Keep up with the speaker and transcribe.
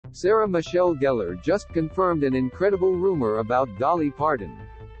Sarah Michelle Gellar just confirmed an incredible rumor about Dolly Parton.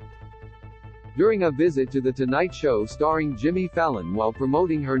 During a visit to The Tonight Show starring Jimmy Fallon while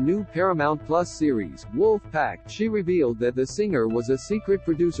promoting her new Paramount Plus series, Wolf Pack, she revealed that the singer was a secret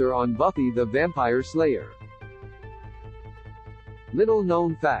producer on Buffy the Vampire Slayer. Little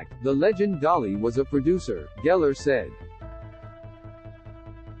known fact, the legend Dolly was a producer, Gellar said.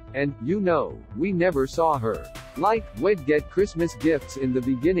 And, we never saw her. Like, we'd get Christmas gifts in the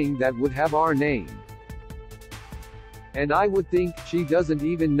beginning that would have our name. And I would think, she doesn't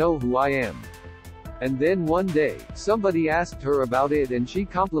even know who I am. And then one day, somebody asked her about it and she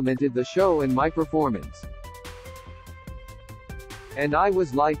complimented the show and my performance. And I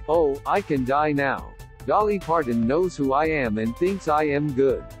was like, oh, I can die now. Dolly Parton knows who I am and thinks I am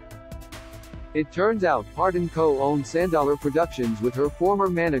good. It turns out Parton co-owned Sandollar Productions with her former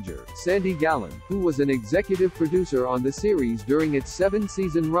manager, Sandy Gallen, who was an executive producer on the series during its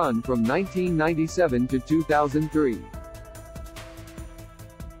 7-season run from 1997 to 2003.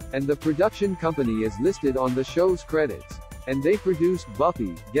 And the production company is listed on the show's credits. And they produced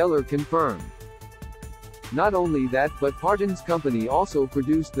Buffy, Gellar confirmed. Not only that, but Parton's company also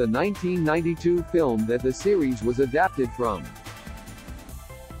produced the 1992 film that the series was adapted from.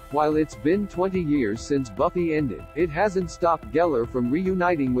 While it's been 20 years since Buffy ended, it hasn't stopped Gellar from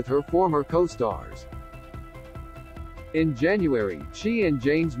reuniting with her former co-stars. In January, she and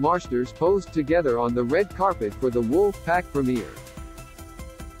James Marsters posed together on the red carpet for the Wolf Pack premiere.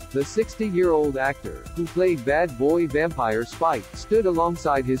 The 60-year-old actor, who played bad boy vampire Spike, stood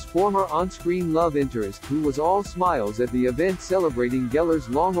alongside his former on-screen love interest, who was all smiles at the event celebrating Gellar's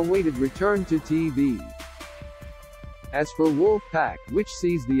long-awaited return to TV. As for Wolf Pack, which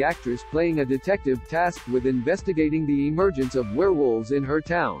sees the actress playing a detective tasked with investigating the emergence of werewolves in her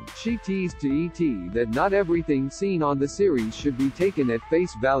town, she teased to ET that not everything seen on the series should be taken at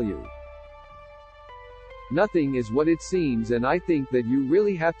face value. Nothing is what it seems and I think that you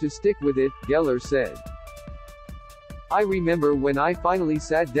really have to stick with it, Gellar said. I remember when I finally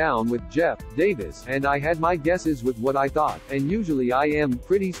sat down with Jeff Davis, and I had my guesses with what I thought, and usually I am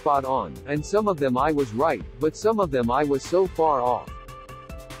pretty spot on, and some of them I was right, but some of them I was so far off.